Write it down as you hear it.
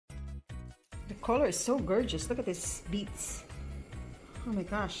The color is so gorgeous. Look at these beets. Oh my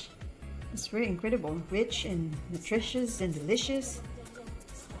gosh. It's very incredible. Rich and nutritious and delicious.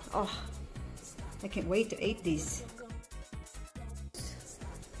 Oh, I can't wait to eat these.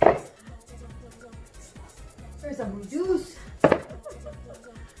 There's some more juice.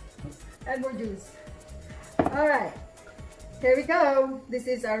 And more juice. Alright. Here we go. This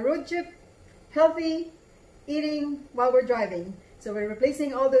is our road trip. Healthy eating while we're driving. So we're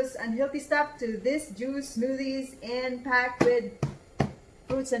replacing all those unhealthy stuff to this juice, smoothies, and packed with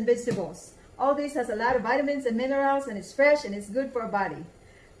fruits and vegetables. All this has a lot of vitamins and minerals, and it's fresh and it's good for our body.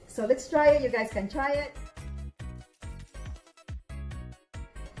 So let's try it. You guys can try it.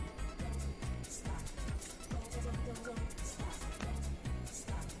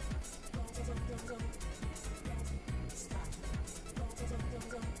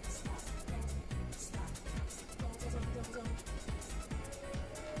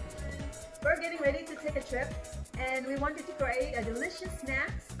 We're getting ready to take a trip, and we wanted to create a delicious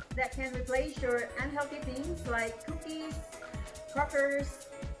snacks that can replace your unhealthy things like cookies, crackers,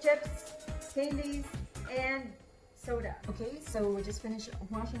 chips, candies, and soda. Okay, so we just finished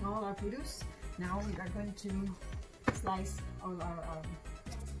washing all our produce. Now we are going to slice all our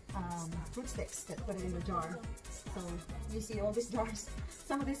fruit sticks that put it in the jar. So you see all these jars.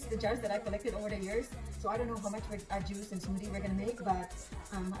 Some of these the jars that I collected over the years. So I don't know how much juice and smoothie we're gonna make, but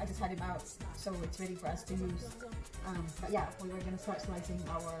I just had them out, so it's ready for us to use. But yeah, we were gonna start slicing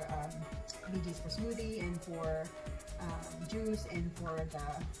our veggies for smoothie and for juice and for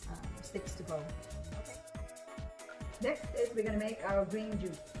the sticks to go. Okay. Next is we're gonna make our green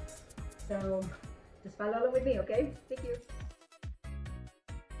juice. So just follow along with me, okay? Thank you.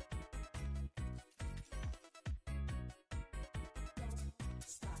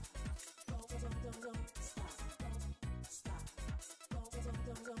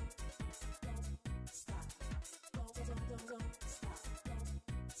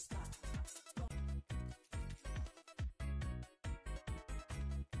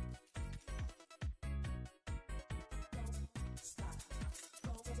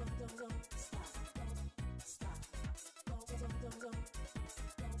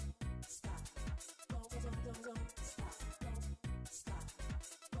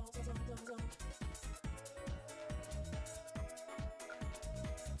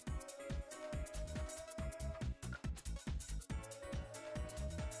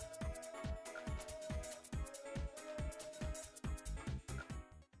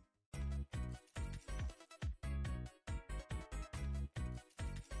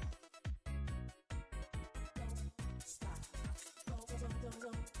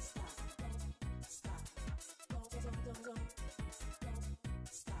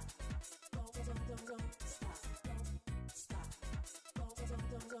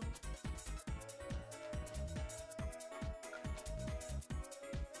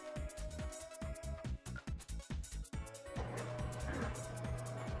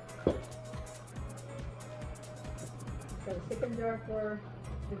 So second jar for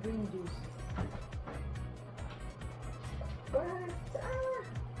the green juice. What?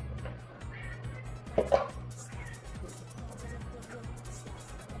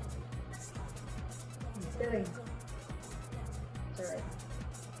 I'm spilling. It's alright.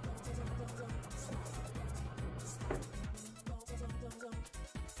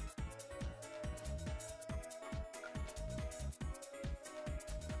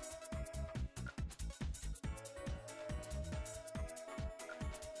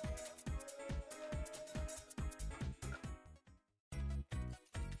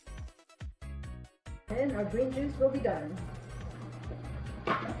 And our green juice will be done.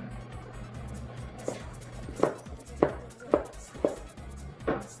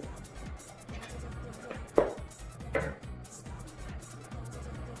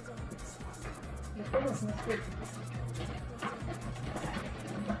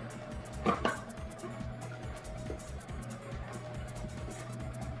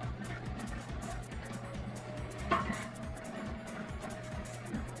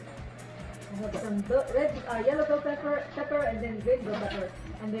 Have some red, yellow bell pepper, and then green bell pepper,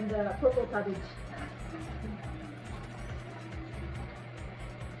 and then the purple cabbage.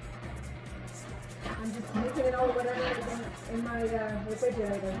 I'm just mixing it all whatever is in my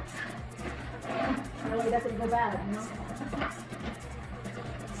refrigerator. That way it doesn't go bad, you know?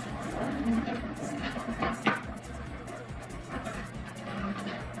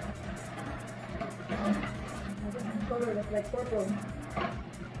 This color looks like purple.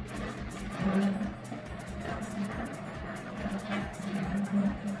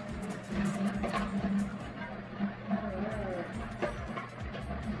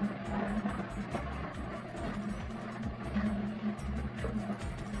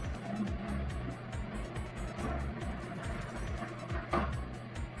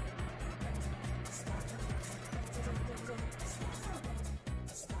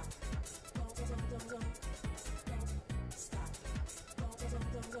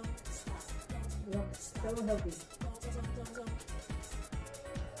 So healthy.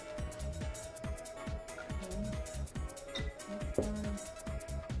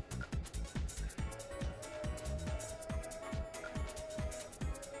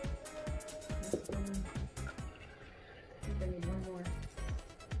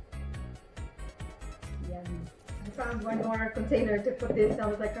 I found one more container to put this. I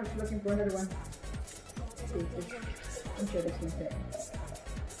was looking for another one. I'm sure this one's there.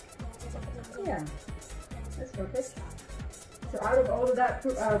 Yeah, that's perfect. So out of all of that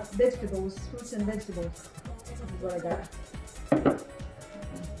vegetables, fruits and vegetables, this is what I got.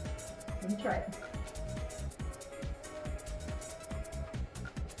 Let me try it.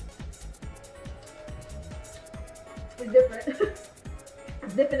 It's different.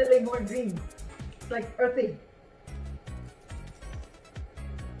 It's definitely more green. It's like earthy.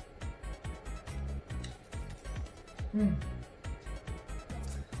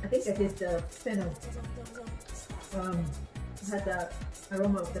 I think that is the fennel. Has the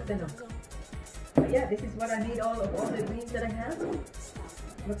aroma of the fennel. But yeah, this is what I made all the greens that I have.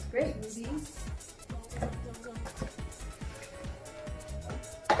 Looks great. These.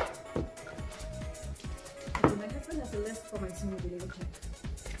 Okay, my husband has a list for my smoothie. Let me check.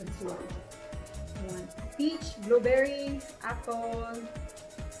 Let's see. I want peach, blueberry, apple,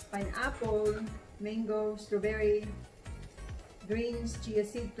 pineapple, mango, strawberry, greens, chia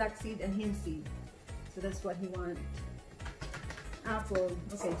seed, flaxseed, and hemp seed. So that's what he wants. Apple.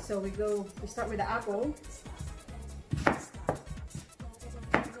 Okay, so we start with the apple.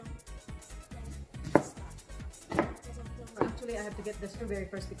 Actually, I have to get the strawberry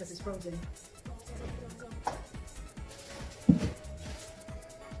first because it's frozen.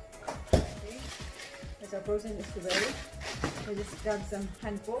 Okay, there's our frozen strawberry. So just grab some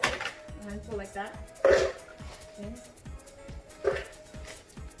handful like that. Okay.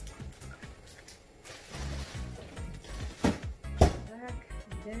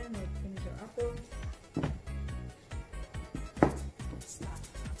 Then we'll finish our apple.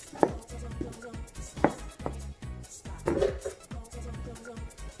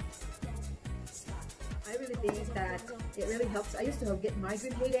 I really think that it really helps. I used to get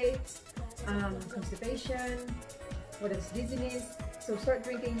migraine headaches, constipation, what else, dizziness. So start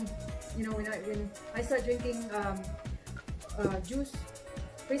drinking, you know, when I start drinking juice,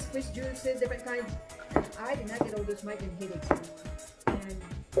 fresh juices, different kinds, I did not get all those migraine headaches anymore.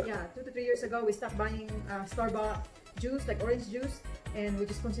 And yeah, 2 to 3 years ago, we stopped buying store-bought juice, like orange juice, and we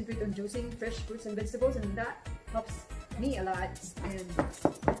just concentrate on juicing fresh fruits and vegetables, and that helps me a lot. And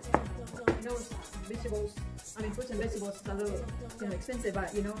you know, fruits and vegetables is a little, you know, expensive,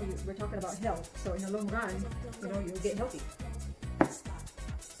 but you know, we're talking about health. So in the long run, you know, you'll get healthy.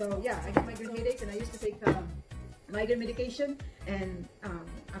 So yeah, I get migraine headaches, and I used to take migraine medication, and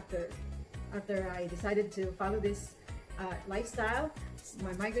after I decided to follow this lifestyle,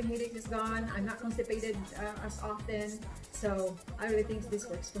 my migraine headache is gone. I'm not constipated as often, so I really think this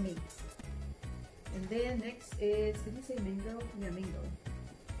works for me. And then next is, did you say mango? Yeah, mango.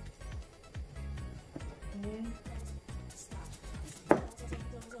 Okay.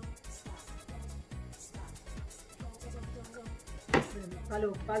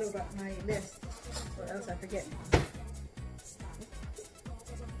 Follow my list. What else I forget?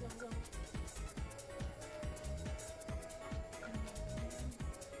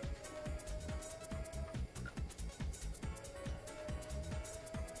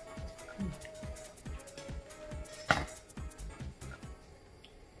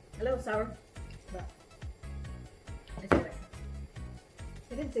 A little sour, but it's alright.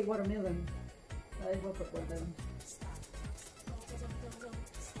 I didn't say watermelon, but I will put watermelon.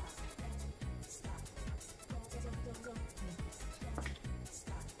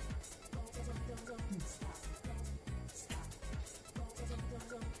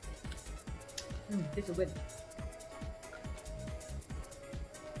 This is good.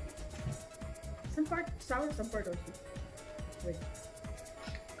 Some part sour, some part roasted. Wait.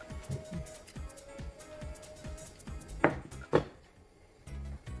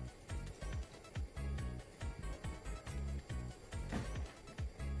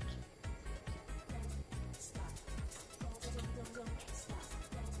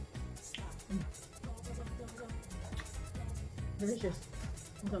 Delicious.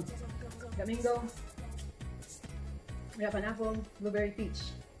 Awesome. Got mango. We have pineapple, blueberry, peach.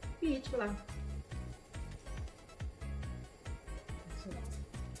 Peach, wala.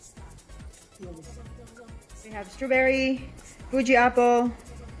 We have strawberry, Fuji apple,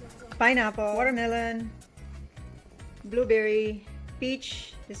 pineapple, watermelon, blueberry,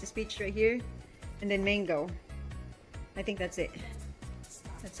 peach. This is peach right here, and then mango. I think that's it.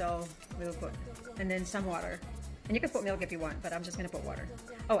 That's all we'll put. And then some water. And you can put milk if you want, but I'm just gonna put water.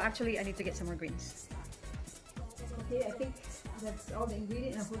 Oh, actually, I need to get some more greens. Okay, I think that's all the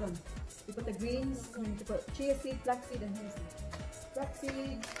ingredients. Now, hold on. You put the greens, we need to put chia seed, flaxseed, and hemp seed.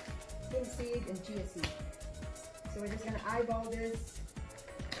 Flaxseed, hemp seed, and chia seed. So we're just gonna eyeball this,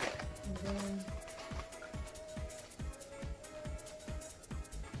 and then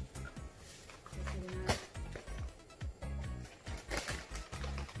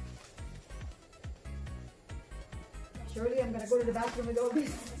surely I'm gonna go to the bathroom with all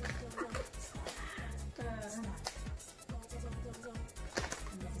this.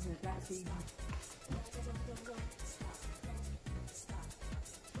 This is my flaxseed.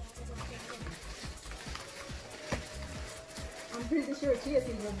 I'm pretty sure chia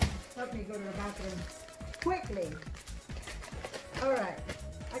seed will help me go to the bathroom quickly. Alright,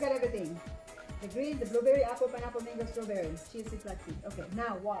 I got everything. The green, the blueberry, apple, pineapple, mango, strawberry, chia seed, flaxseed. Okay,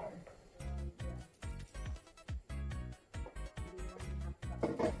 now water.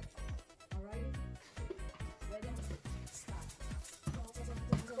 Alrighty, ready?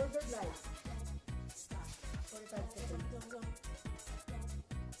 For good life. 45 seconds.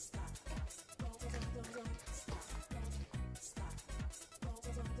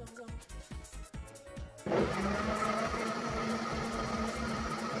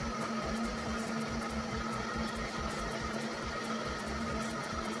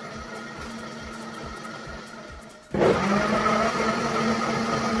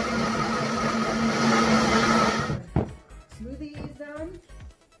 Smoothie is done.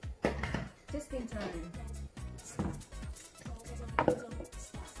 Just in time.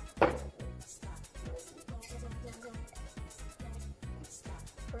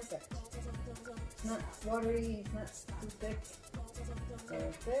 Perfect. It's not watery, it's not too thick.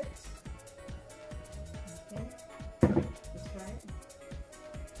 Perfect. Okay. Let's try it.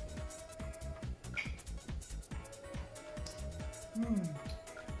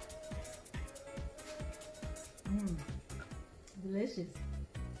 Delicious.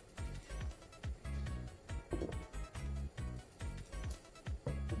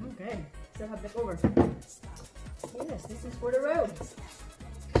 Okay, still have leftover. Yes, this is for the road.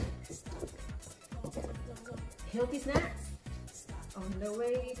 Healthy snacks on the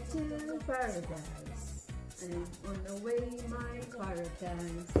way to paradise. And on the way, my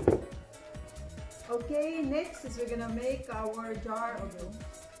paradise. Okay, next is we're gonna make our jar of dough.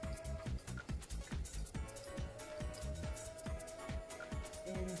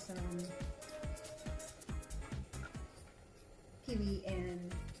 And some kiwi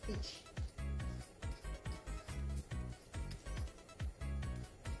and peach.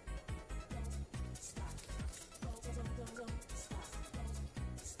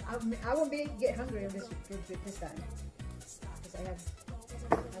 I won't get hungry on this trip this time because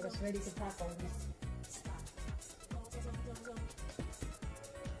I was ready to pack all this.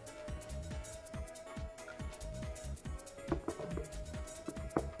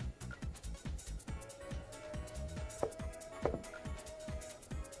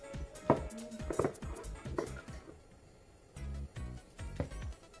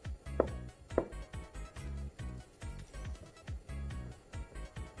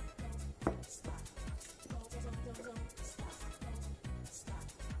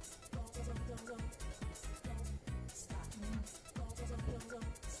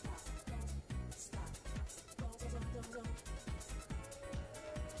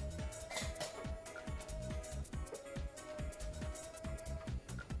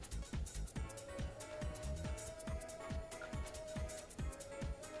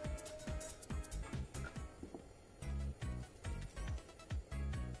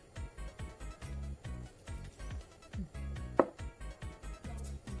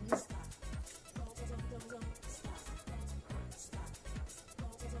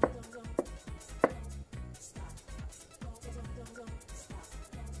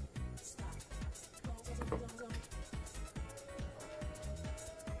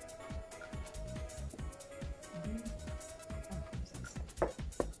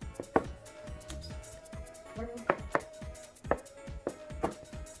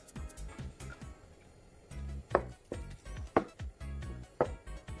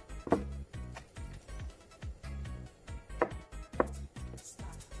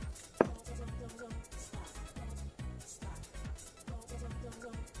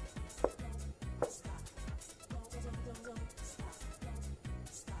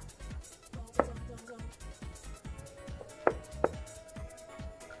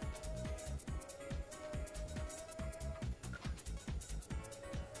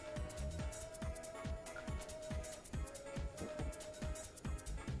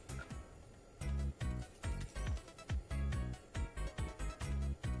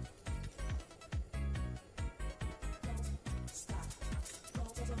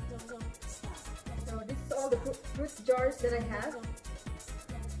 the fruit jars that I have.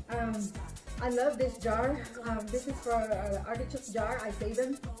 I love this jar. This is for artichoke jar. I save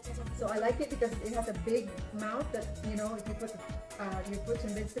them, so I like it because it has a big mouth that, you know, if you put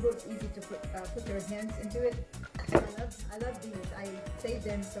some vegetables, easy to put your hands into it. I love these. I save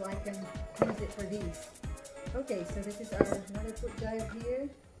them so I can use it for these. Okay, so this is our another fruit jar here.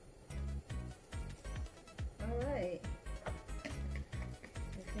 All right,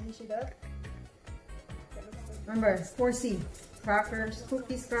 let's finish it up. Remember, 4C. Crackers,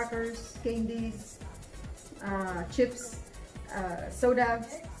 cookies, crackers, candies, chips, soda.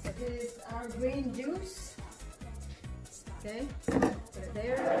 This is our green juice. Okay, put it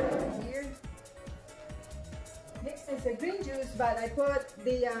there, here. Next is the green juice, but I put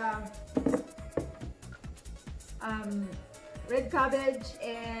the red cabbage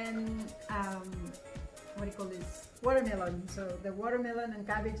and what do you call this? Watermelon. So the watermelon and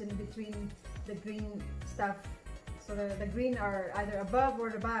cabbage in between the green stuff. So the green are either above or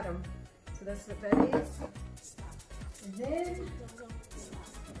the bottom. So that's what that is. And then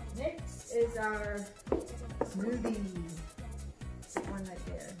next is our smoothie. One right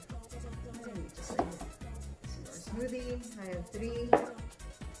there. Maybe just right here. So our smoothie. I have 3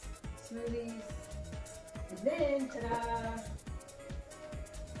 smoothies. And then, ta-da!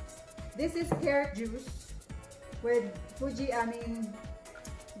 This is carrot juice with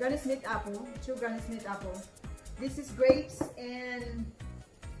Granny Smith apple. 2 Granny Smith apple. This is grapes and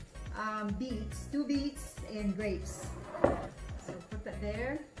beets, 2 beets and grapes. So put that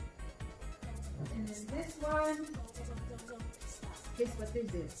there. And then this one, guess what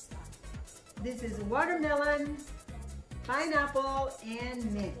this is? This is watermelon, pineapple,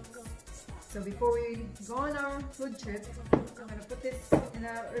 and mint. So before we go on our food trip, I'm gonna put this in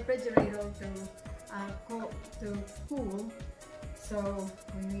a refrigerator to cool. So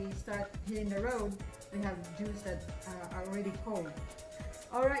when we start hitting the road, we have juice that are already cold.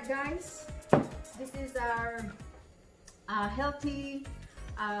 All right, guys, this is our healthy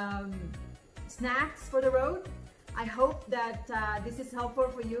snacks for the road. I hope that this is helpful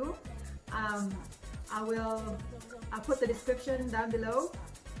for you. I'll put the description down below.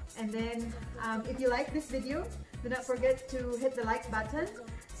 And then if you like this video, do not forget to hit the like button.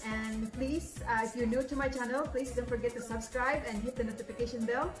 And please, if you're new to my channel, please don't forget to subscribe and hit the notification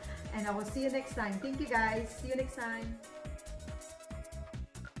bell. And I will see you next time. Thank you guys. See you next time.